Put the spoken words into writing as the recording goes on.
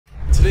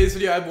today's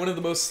video, I have one of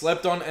the most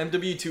slept on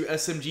MW2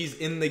 SMGs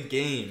in the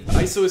game.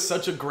 ISO is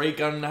such a great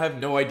gun and I have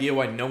no idea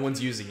why no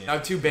one's using it. I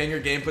have 2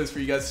 banger gameplays for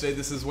you guys today.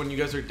 This is one you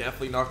guys are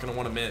definitely not going to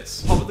want to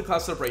miss. I'll put the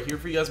class up right here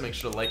for you guys. Make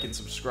sure to like and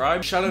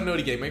subscribe. Shout out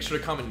Nadia Gang. Make sure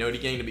to comment Nadia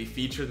Gang to be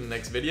featured in the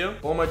next video.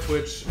 Follow my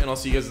Twitch and I'll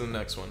see you guys in the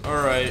next one.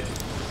 Alright.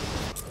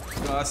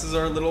 Glasses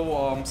are a little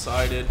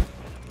womp-sided.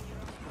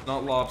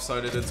 Not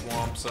lopsided, it's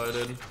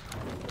womp-sided.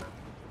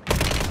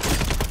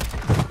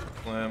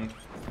 Slammed.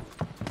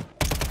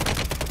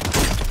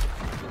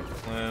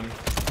 Slammed.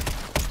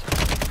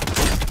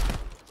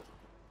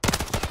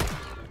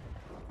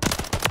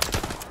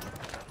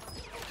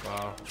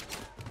 Wow.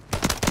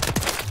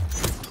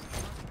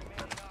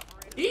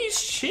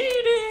 He's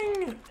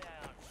cheating!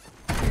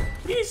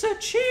 He's a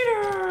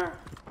cheater!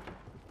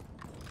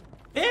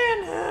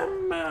 Ban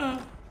him!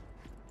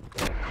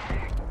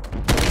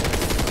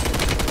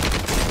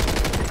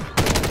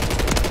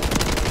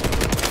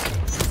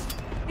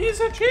 He's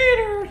a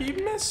cheater! He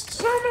missed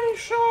so many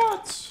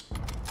shots!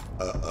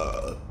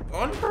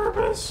 On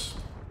purpose?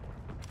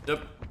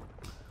 Yep.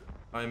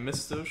 I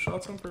missed those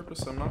shots on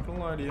purpose, I'm not gonna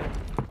lie to you.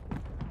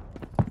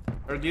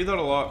 I do that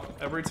a lot.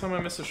 Every time I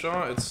miss a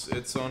shot,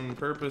 it's on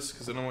purpose,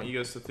 because I don't want you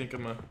guys to think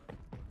I'm a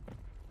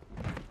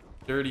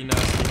dirty,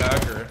 nasty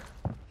hacker.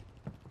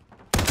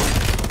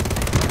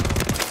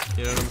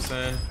 You know what I'm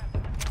saying?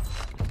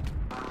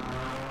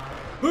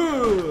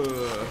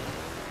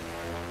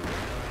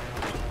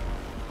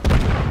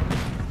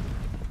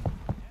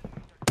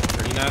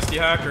 Dirty, nasty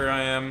hacker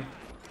I am.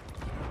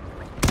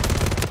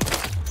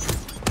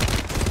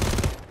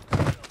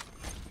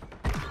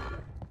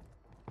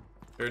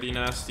 Dirty,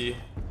 nasty,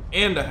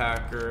 and a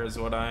hacker is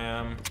what I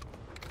am.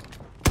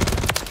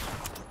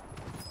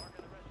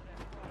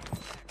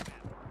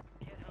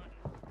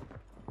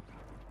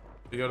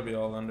 You gotta be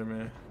all under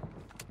me.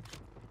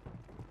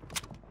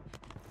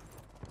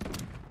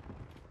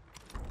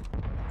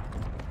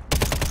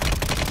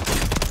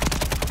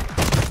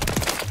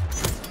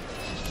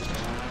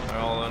 They're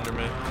all under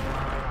me.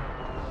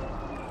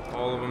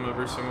 All of them,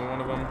 every single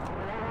one of them.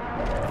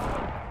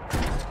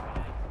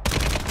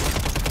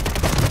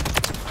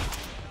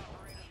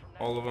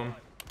 All of them.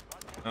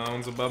 That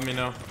one's above me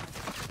now.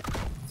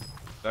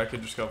 That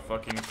kid just got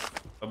fucking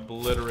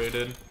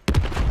obliterated.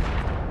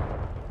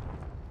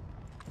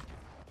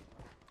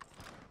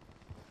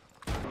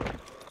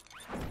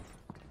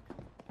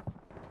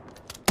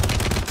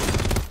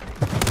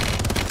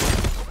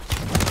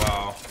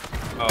 Wow.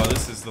 Oh,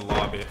 this is the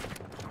lobby.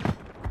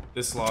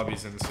 This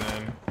lobby's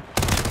insane.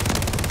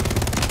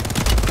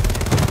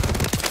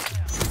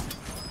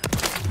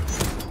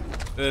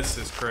 This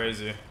is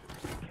crazy.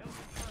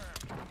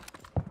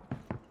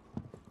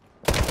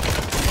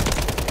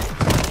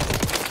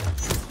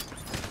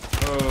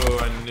 Oh,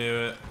 I knew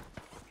it.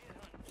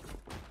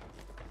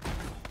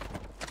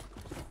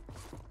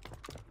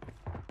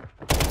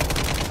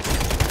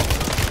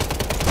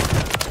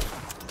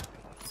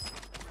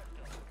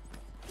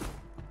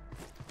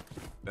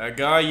 That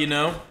guy, you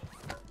know.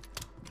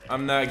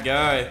 I'm that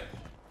guy.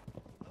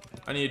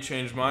 I need to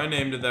change my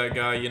name to that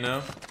guy, you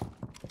know.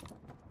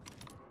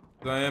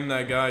 I am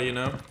that guy, you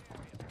know.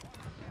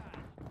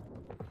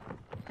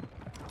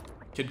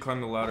 Kid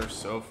climbed the ladder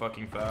so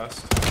fucking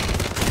fast.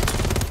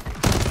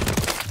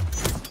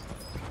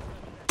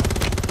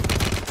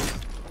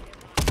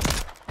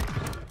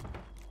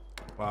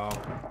 Wow.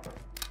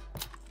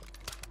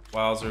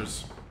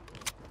 Wowzers.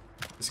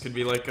 This could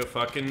be like a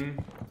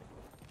fucking...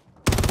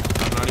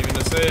 I'm not even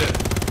gonna say it.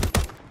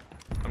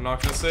 I'm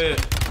not gonna say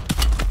it.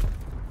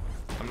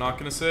 I'm not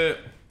gonna say it.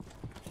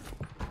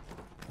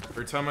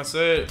 Every time I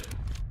say it,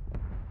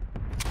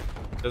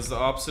 does the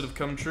opposite have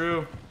come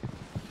true?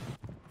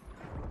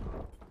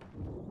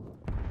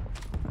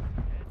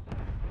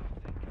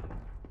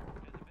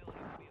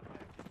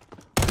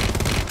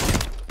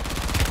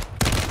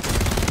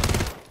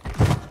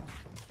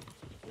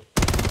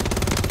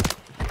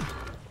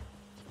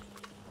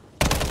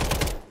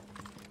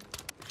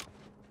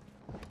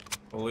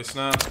 Holy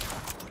snap.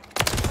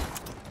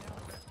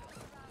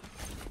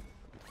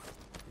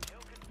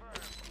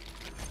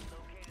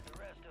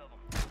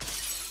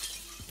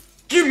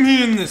 Get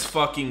me in this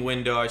fucking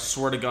window. I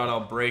swear to God, I'll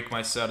break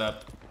my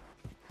setup.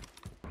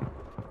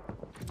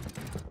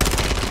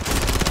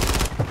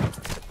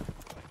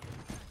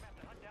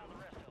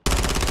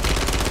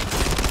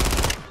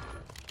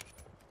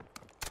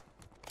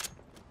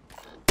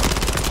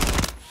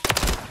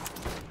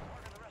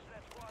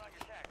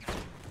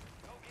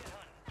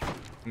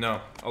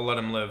 No, I'll let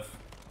him live.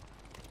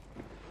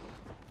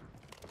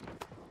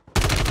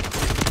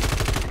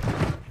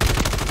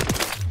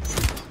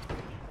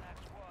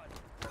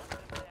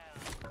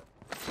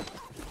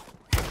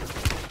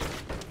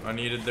 I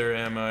needed their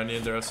ammo. I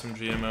needed their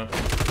SMG ammo.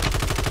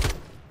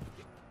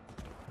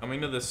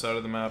 Coming to this side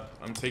of the map.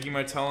 I'm taking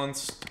my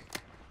talents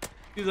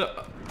to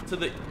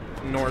the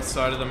north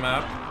side of the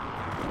map.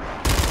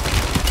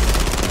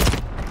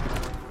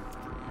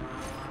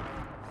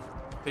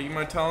 Taking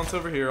my talents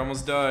over here.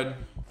 Almost died.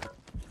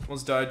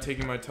 Almost died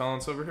taking my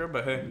talents over here,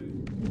 but hey.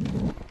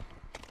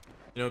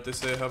 You You know what they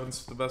say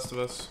happens to the best of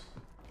us.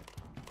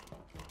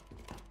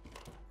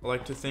 I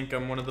like to think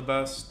I'm one of the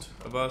best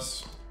of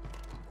us.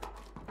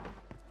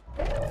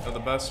 Now the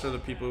best are the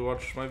people who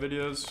watch my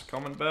videos.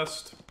 Comment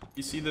best.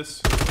 You see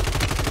this? You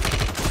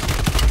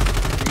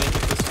make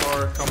it this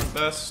far, comment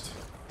best.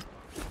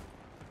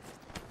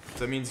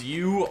 That means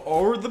you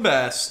are the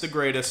best, the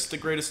greatest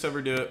to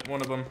ever do it.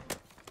 One of them.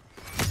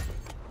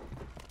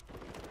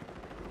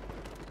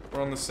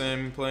 We're on the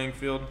same playing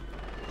field.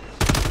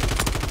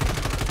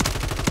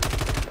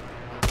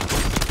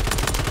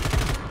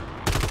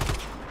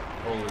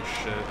 Holy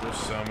shit, there's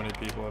so many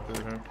people up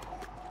here.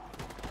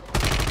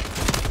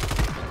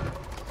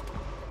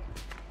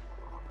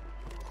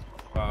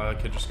 Wow,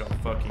 that kid just got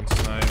fucking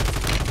sniped.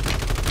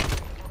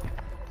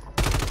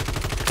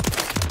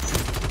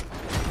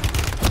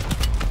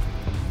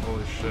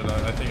 Holy shit,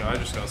 I think I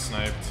just got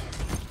sniped.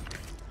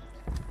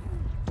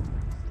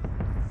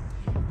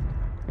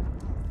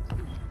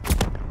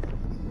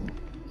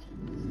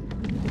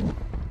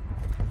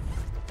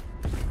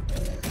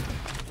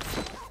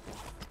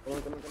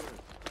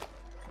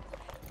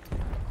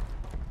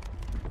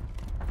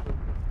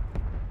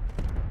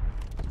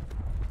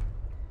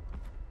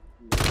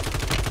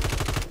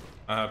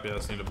 I'm happy I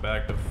just need to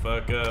back the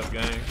fuck up,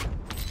 gang.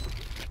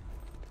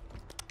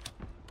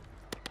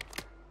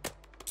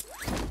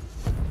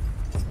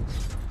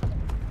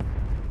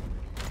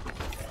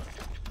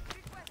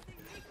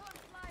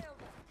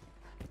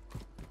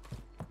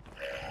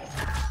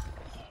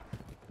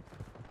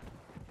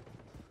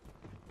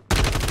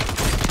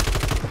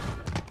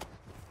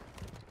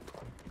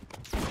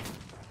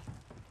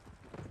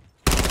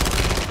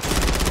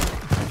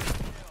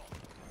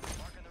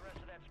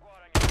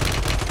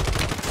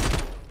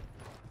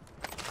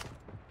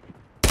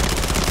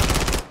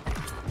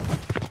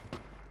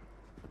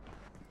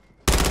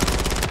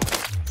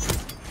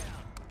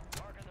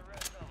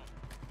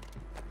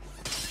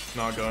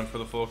 Not going for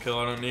the full kill,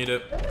 I don't need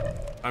it.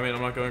 I mean,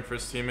 I'm not going for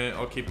his teammate.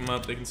 I'll keep him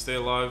up, they can stay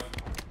alive.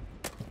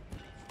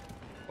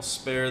 I'll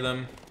spare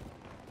them.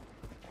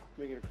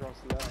 Make it across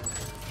the line.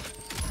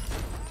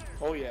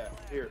 Oh yeah,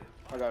 here,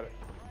 I got it.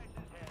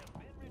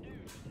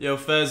 Yo,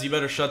 Fez, you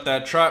better shut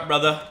that trap,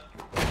 brother.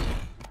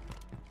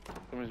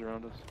 Somebody's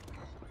around us.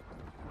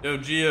 Yo,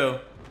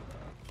 Gio.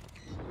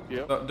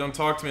 Yep. Don't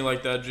talk to me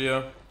like that,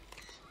 Gio.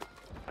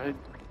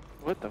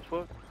 What the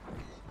fuck?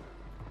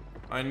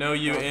 I know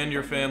you and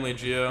your family,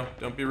 Gio.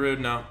 Don't be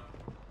rude now.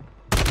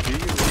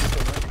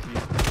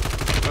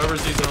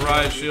 Whoever's using a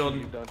riot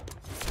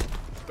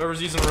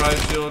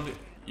shield,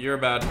 you're a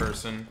bad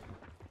person.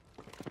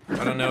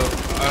 I don't know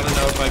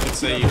if I could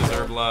say you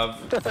deserve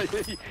love.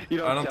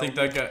 I don't think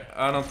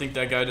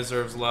that guy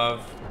deserves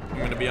love. I'm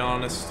gonna be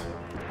honest.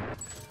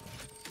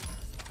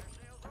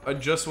 I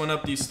just went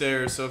up these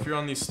stairs, so if you're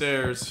on these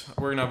stairs,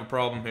 we're gonna have a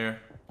problem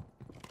here.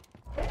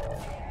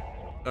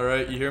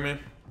 Alright, you hear me?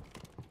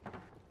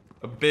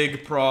 A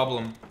big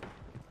problem.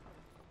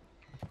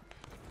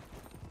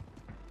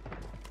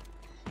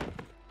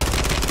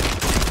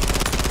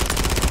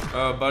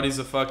 Oh, buddy's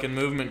a fucking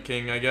movement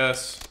king, I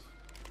guess.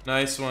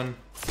 Nice one.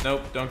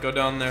 Nope, don't go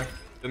down there.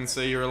 Didn't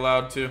say you're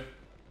allowed to.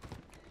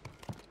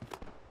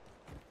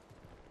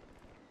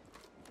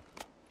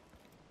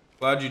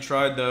 Glad you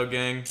tried though,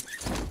 gang.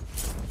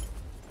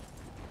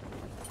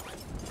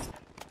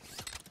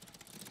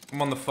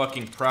 I'm on the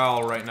fucking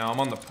prowl right now. I'm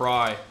on the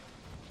pry.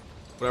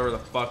 Whatever the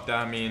fuck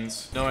that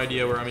means. No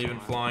idea where I'm even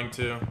flying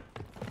to.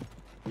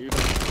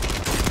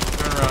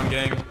 Turn around,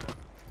 gang.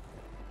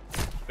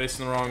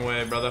 Facing the wrong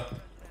way, brother.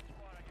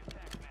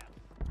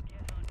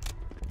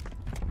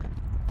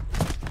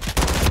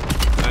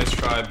 Nice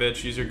try,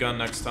 bitch. Use your gun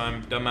next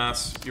time.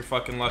 Dumbass. You're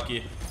fucking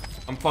lucky.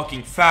 I'm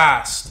fucking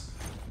fast.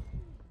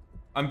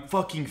 I'm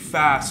fucking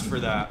fast for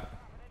that.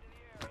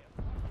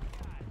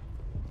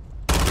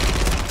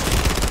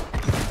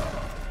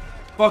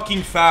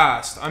 Fucking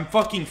fast. I'm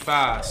fucking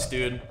fast,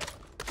 dude.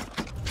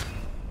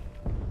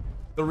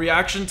 The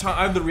reaction time.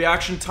 I have the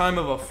reaction time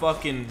of a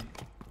fucking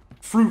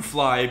fruit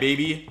fly,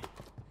 baby.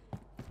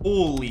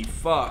 Holy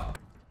fuck.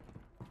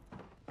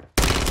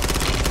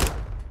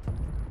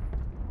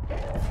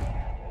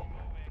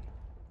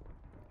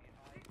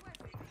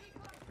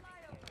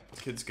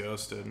 This kid's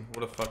ghosted.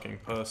 What a fucking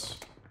puss.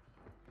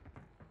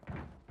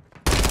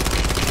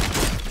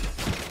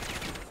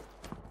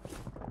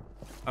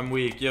 I'm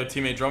weak. Yo,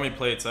 teammate, draw me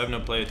plates. I have no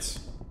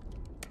plates.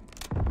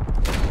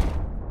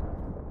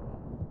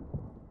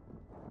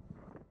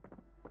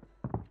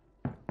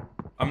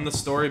 I'm the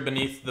story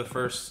beneath the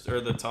first,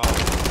 or the top.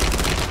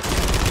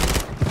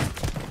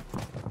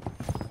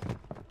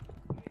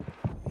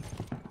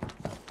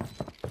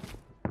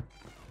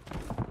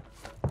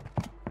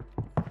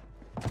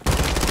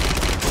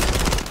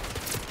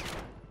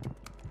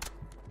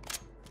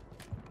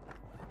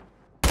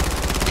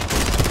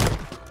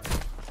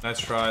 Nice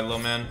try, little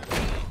man.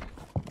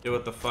 Get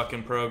with the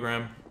fucking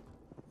program.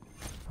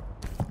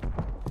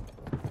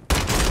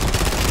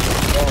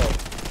 Oh.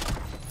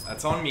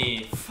 That's on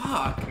me.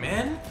 Fuck,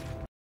 man.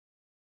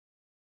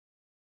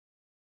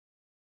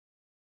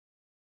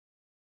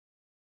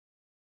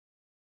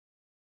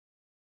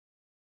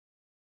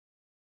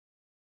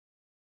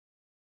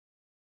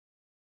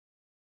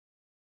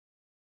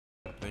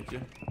 Thank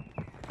you.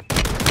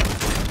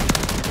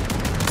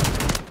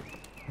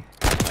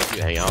 How'd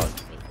you hang out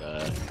with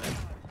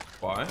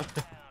Why?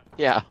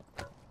 Yeah.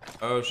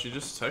 Oh, she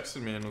just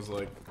texted me and was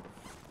like,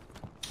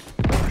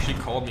 she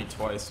called me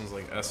twice and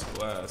was like,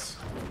 S2S.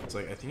 It's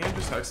like, I think I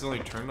just accidentally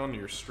turned onto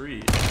your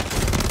street.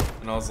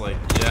 And I was like,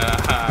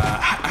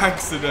 yeah,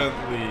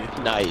 accidentally.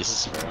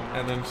 Nice.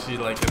 And then she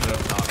like ended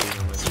up not being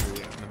on my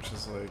street. And then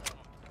she's like,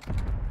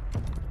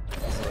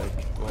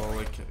 well,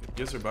 like, you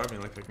guys are by me,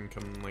 like I can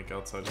come like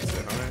outside and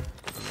say hi. And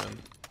then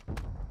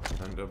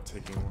it ended up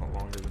taking a lot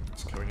longer than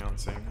just coming out and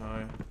saying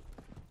hi.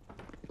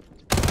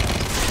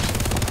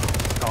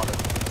 Got it.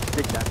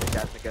 Take that,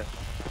 nigga.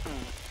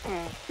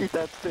 Eat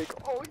that steak.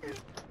 Oh, yeah.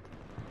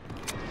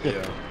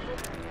 Yeah.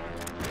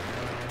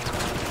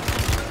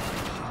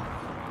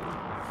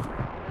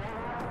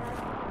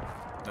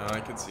 No, I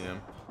could see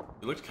him.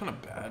 He looked kind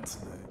of bad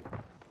tonight.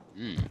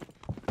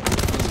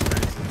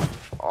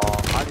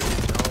 Oh, how did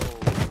you know?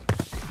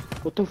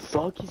 What the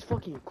fuck? He's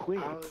fucking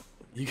quick.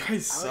 You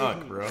guys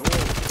suck, bro.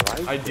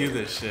 I do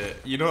this shit.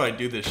 You know I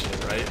do this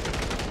shit, right?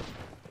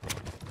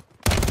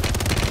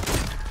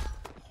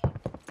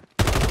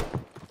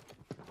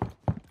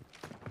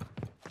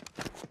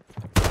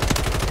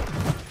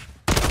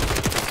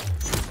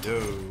 Yo,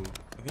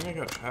 I think I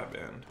got chat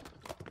banned.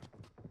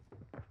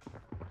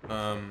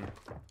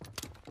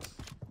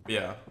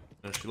 Yeah.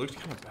 No, she looked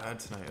kind of bad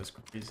tonight. It was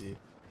crazy.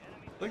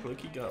 Like, look,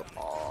 he got.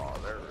 Oh,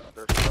 they're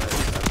sweating.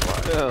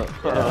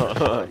 That's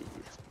why.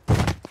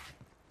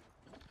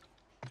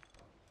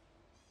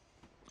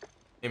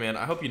 Hey man,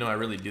 I hope you know I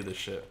really do this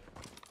shit.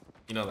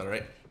 You know that,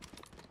 right?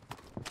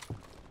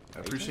 I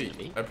appreciate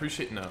you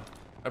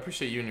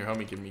and your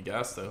homie giving me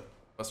gas though.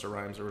 Buster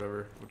Rhymes or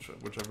whatever,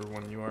 whichever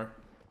one you are.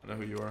 I know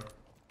who you are.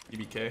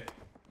 EBK.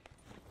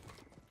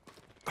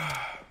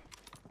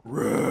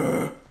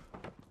 Oh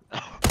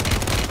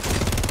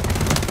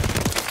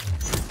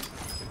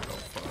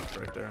fuck,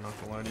 right there, not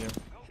gonna lie to you.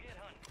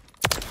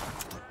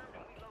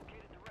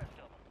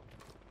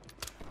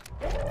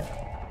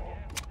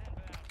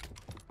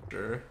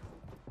 Sure.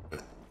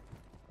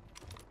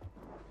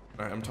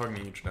 Alright, I'm talking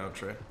to you now,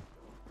 Trey.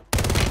 I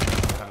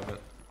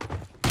haven't.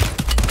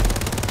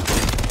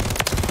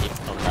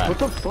 What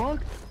the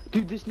fuck?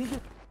 Dude, this nigga.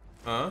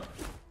 Huh?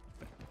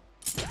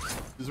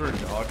 These were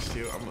dogs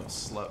too. I'm a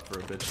slut for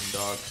a bitch and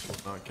dogs,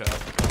 not cat.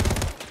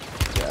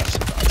 Yeah,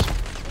 some dogs.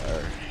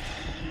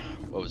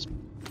 What was?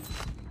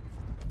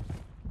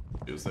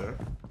 He was there.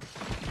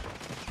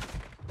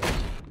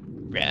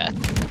 Yeah.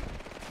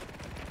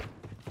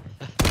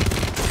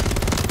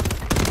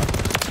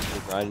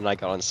 Ryan and I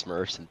got on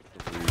Smurfs and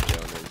threw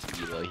Jonah's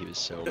Elo. He was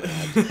so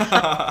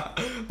mad.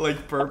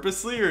 Like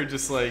purposely or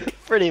just like?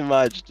 Pretty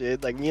much,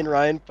 dude. Like me and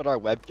Ryan put our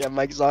webcam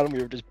mics on and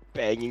we were just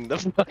banging the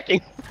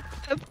fucking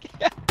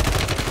webcam.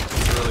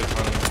 It's really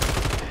funny.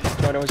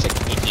 Jonah was like,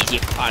 "He's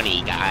a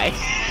funny guy."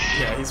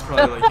 Yeah, he's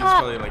probably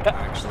like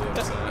actually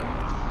upset.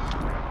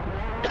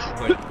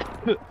 It's like,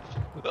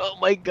 oh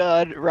my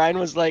god, Ryan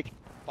was like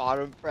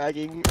bottom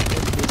fragging and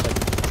he was like,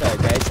 sorry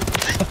guys,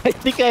 I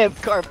think I have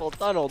carpal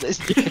tunnel this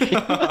game.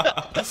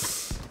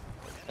 it's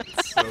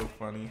so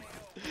funny.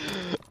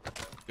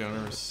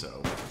 Jonah was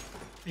so mad.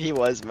 He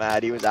was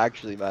mad, he was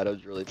actually mad, it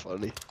was really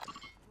funny.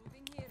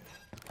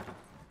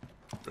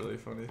 Really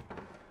funny.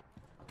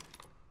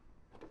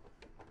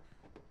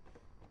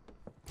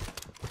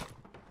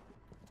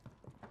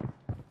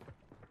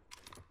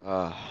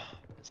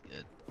 That's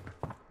good.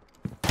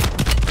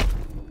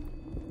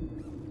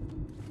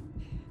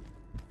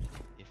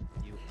 If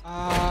you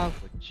are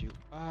what you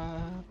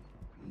are.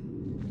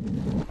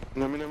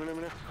 No.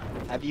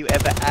 Have you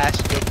ever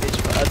asked your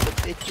bitch for other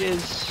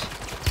bitches?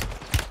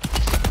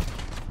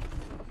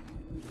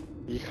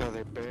 Hija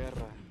de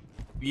perra.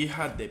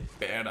 Hija de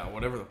perra,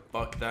 whatever the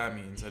fuck that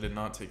means. I did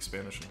not take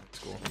Spanish in high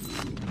school.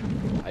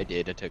 I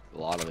did, I took a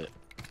lot of it.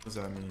 What does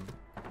that mean?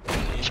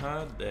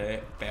 Hija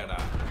de perra.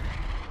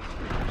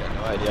 Yeah,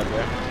 no idea,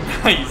 bro.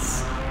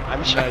 Nice.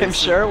 I'm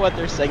sure what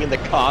they're saying in the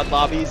COD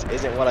lobbies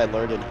isn't what I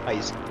learned in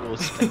high school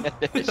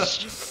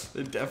Spanish.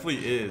 It definitely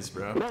is,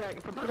 bro.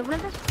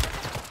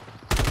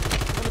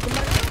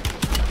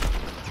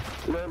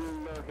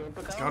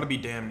 It's gotta be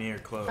damn near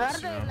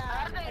close, you know?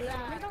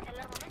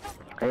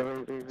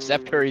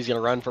 Steph Curry's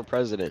gonna run for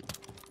president.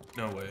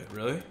 No way,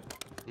 really?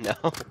 No.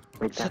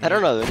 I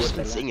don't know, they've just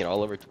been seeing it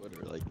all over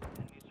Twitter, like,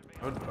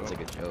 I would it's vote.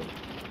 like a joke.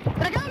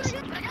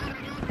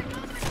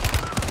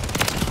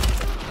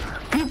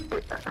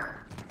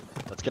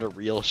 Let's get a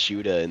real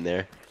shooter in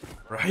there.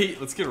 Right?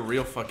 Let's get a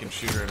real fucking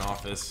shooter in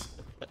office.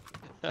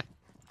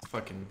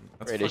 Fucking,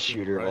 that's Greatest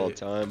fucking shooter of all right.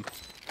 time.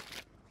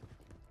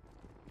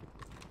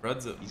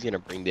 Red's a, He's gonna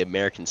bring the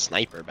American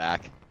sniper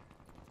back.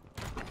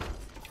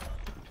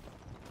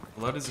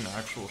 Blood is an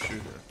actual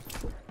shooter.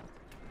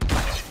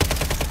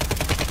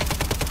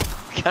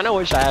 Kinda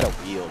wish I had a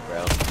wheel,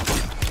 bro.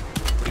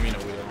 What do you mean a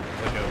wheel?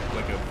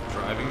 Like a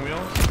driving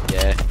wheel?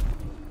 Yeah.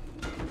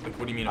 Like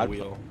what do you mean a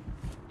wheel?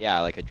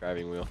 Yeah, like a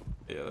driving wheel.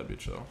 Yeah, that'd be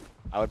chill.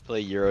 I would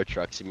play Euro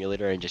Truck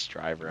Simulator and just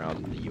drive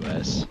around the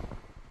US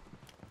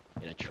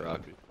in a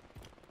truck.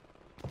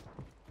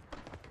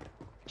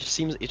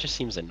 It just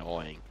seems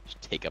annoying.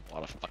 Just take up a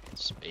lot of fucking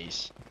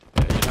space.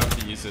 Yeah, you have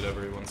to use it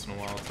every once in a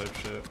while type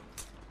shit.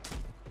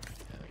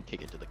 Yeah,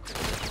 kick it to the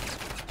corner.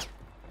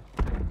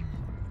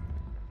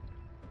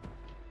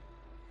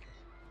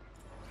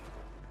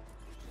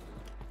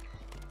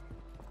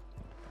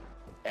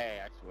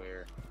 Hey, I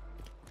swear.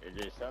 It's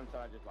just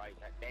sometimes it's like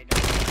they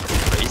don't.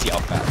 Crazy how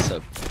fast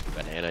a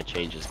banana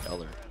changes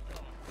color.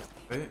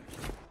 Wait.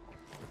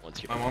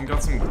 Once you. My mom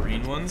got some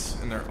green ones,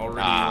 and they're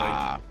already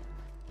like.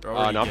 They're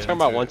already No, I'm talking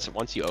about into it.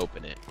 once you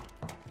open it.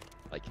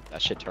 Like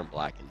that shit turned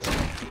black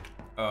inside.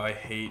 Oh, I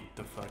hate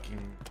the fucking.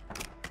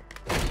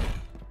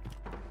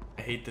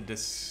 I hate the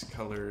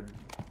discolored.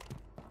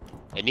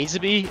 It needs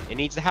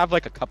to have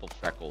like a couple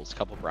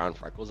brown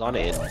freckles on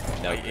it.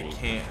 And no Like, green. it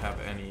can't have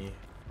any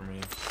for me.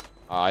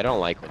 I don't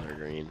like when they're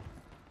green.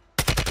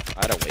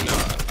 I don't wait.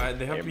 No,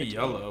 they have to be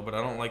yellow, but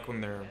I don't like when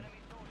they're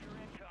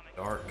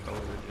dark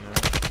colored, you know?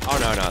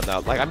 Oh no.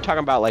 Like I'm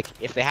talking about like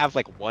if they have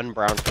like one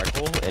brown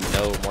freckle and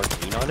no more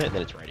green on it,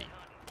 then it's ready.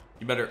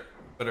 You better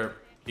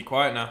be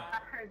quiet now, I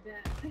heard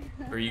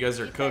that. or you guys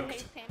are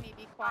cooked. Hey, Sammy,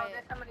 be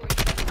quiet.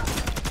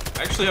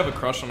 I actually have a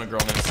crush on a girl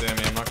named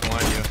Sammy. I'm not gonna lie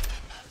to you.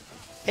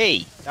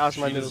 Hey, that was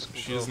my middle school.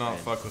 She does not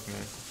girlfriend. fuck with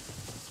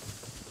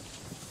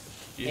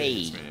me. She Hey.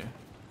 hates me.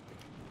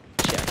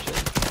 She actually.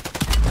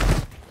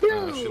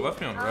 She left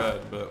me on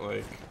red, but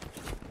like,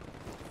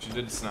 she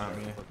did snap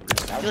me.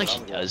 I feel like she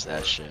does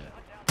that shit.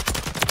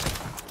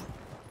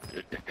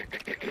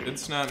 Did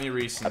snap me I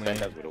recently. bet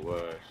that's what it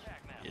was.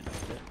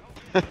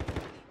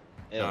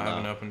 No, I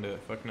haven't opened it.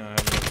 Fuck no, I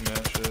haven't opened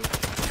that shit.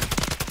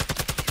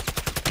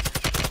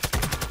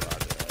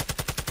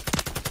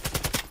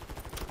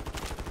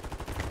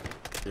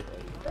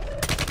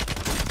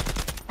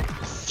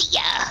 See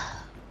ya.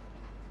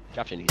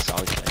 Dropped a new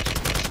song today.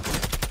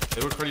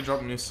 They were already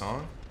dropped a new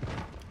song?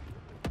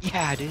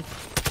 Yeah, dude.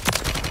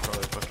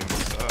 Probably fucking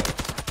sucks.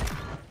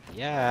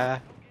 Yeah.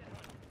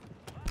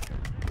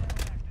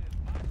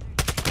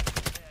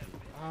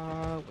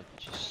 What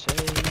did you say?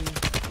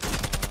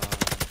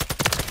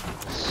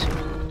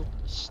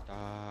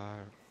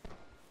 Superstar.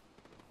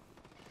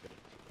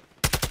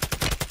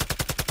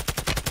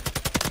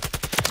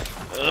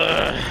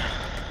 Ugh.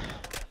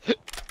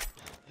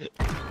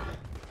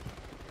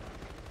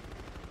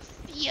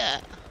 See ya.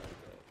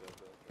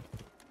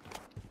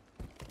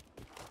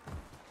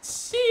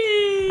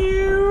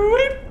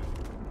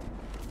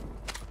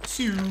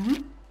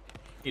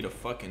 Need a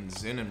fucking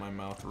Zin in my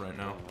mouth right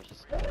now.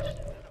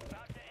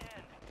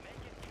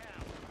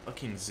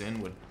 Fucking Zin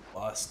would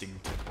busting.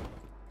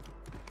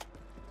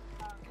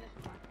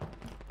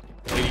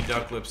 Lady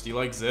Duck Lips, do you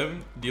like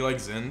Zim? Do you like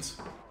Zins?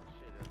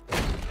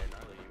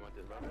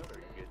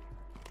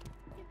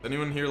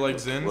 Anyone here like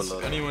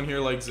Zins? Anyone here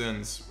like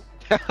Zins?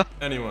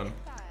 Anyone?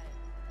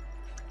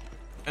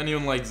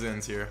 Anyone like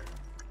Zins here?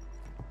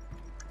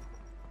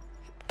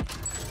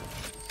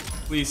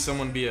 Please,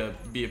 someone be a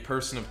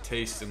person of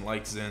taste and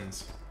like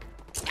Zins.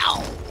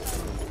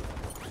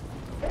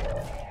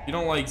 If you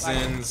don't like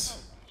Zins,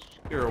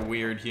 you're a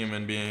weird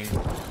human being.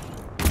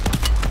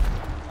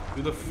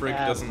 Who the frick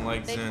doesn't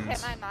like They just hit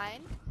Zins? my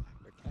mind.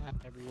 Cap,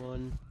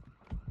 everyone.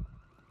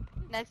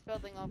 Next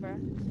building over.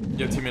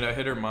 Yeah, teammate, I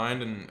hit her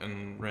mind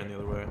and ran the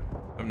other way.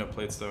 I have no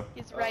plates though.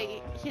 He's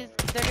right. They're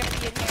gonna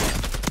be in here.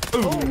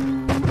 Ooh!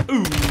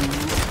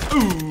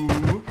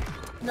 Ooh!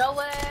 No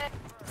way.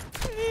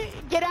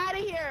 Get out of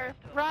here.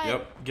 Run.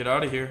 Yep, get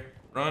out of here.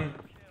 Run.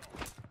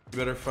 You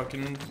better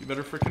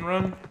freaking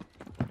run.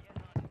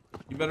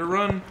 You better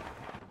run.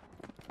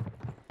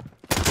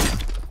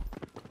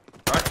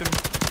 Cracked him.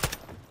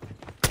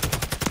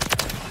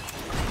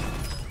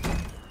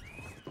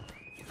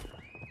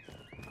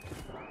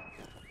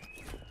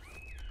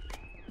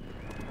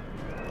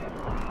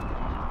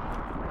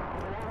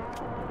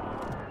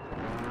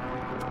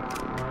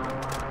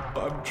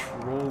 I'm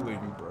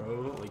trolling,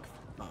 bro. Like,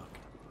 fuck.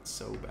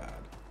 So bad.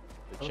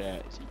 The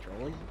chat, is he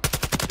trolling?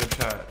 Good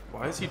chat.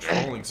 Why is he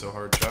trolling so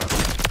hard, chat?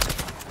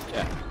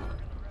 Yeah.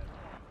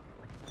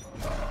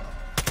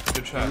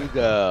 Good chat.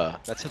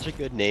 Booga. That's such a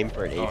good name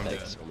for an Oh, I'm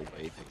Apex. dead. When we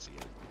play Apex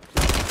again.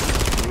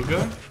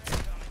 Booga?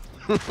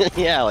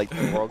 Yeah, like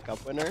the World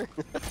Cup winner.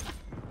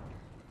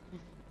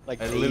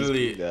 Like I Faze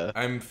literally, Booga.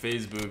 I'm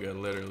Faze Booga,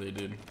 literally,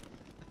 dude.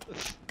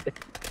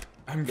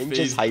 I'm Ninja's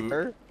Faze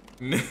hyper.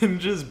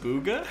 Ninja's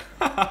Booga?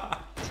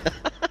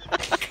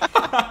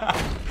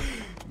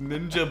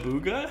 Ninja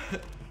Booga?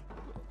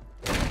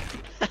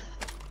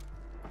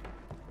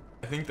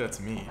 I think that's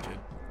me, dude.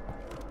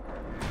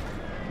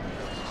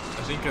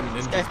 I think I'm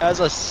This guy Ninja. has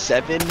a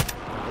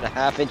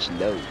 7.5-inch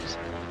nose.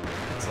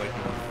 It's like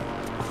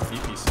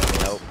PP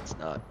size. Nope, it's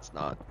not. It's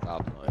not.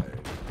 Stop lying.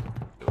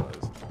 It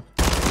was.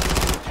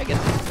 I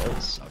guess the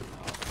nose sucked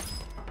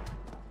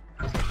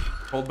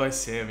off. Told by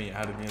Sammy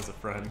added me as a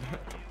friend.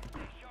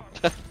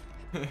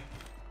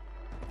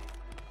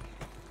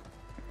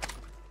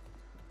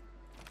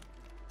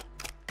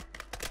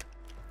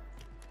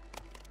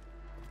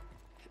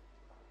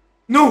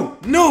 No!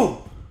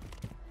 No!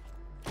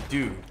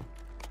 Dude,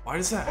 why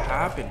does that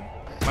happen?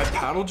 My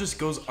paddle just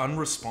goes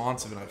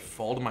unresponsive and I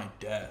fall to my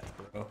death,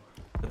 bro.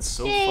 That's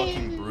so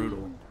fucking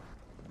brutal.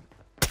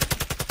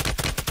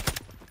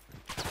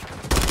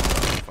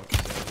 Fucking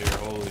dead here.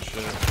 Holy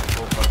shit.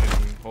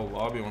 Whole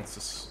lobby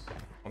wants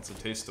a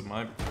taste of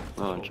my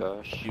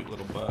cute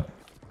little butt.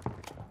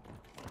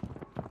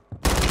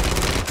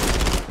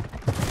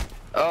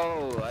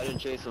 Oh, I didn't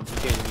chase him. He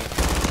came to me.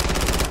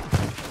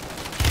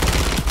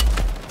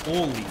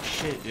 Holy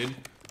shit, dude.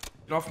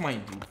 Get off my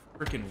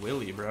freaking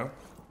willy, bro.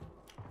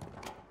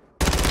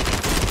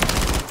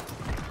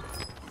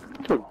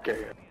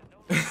 Okay.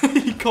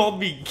 He called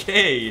me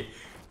gay.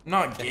 I'm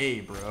not gay,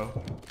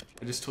 bro.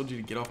 I just told you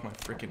to get off my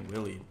freaking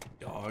willy,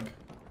 dog.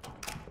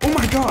 Oh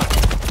my god!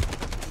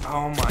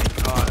 Oh my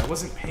god, I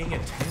wasn't paying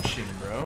attention, bro.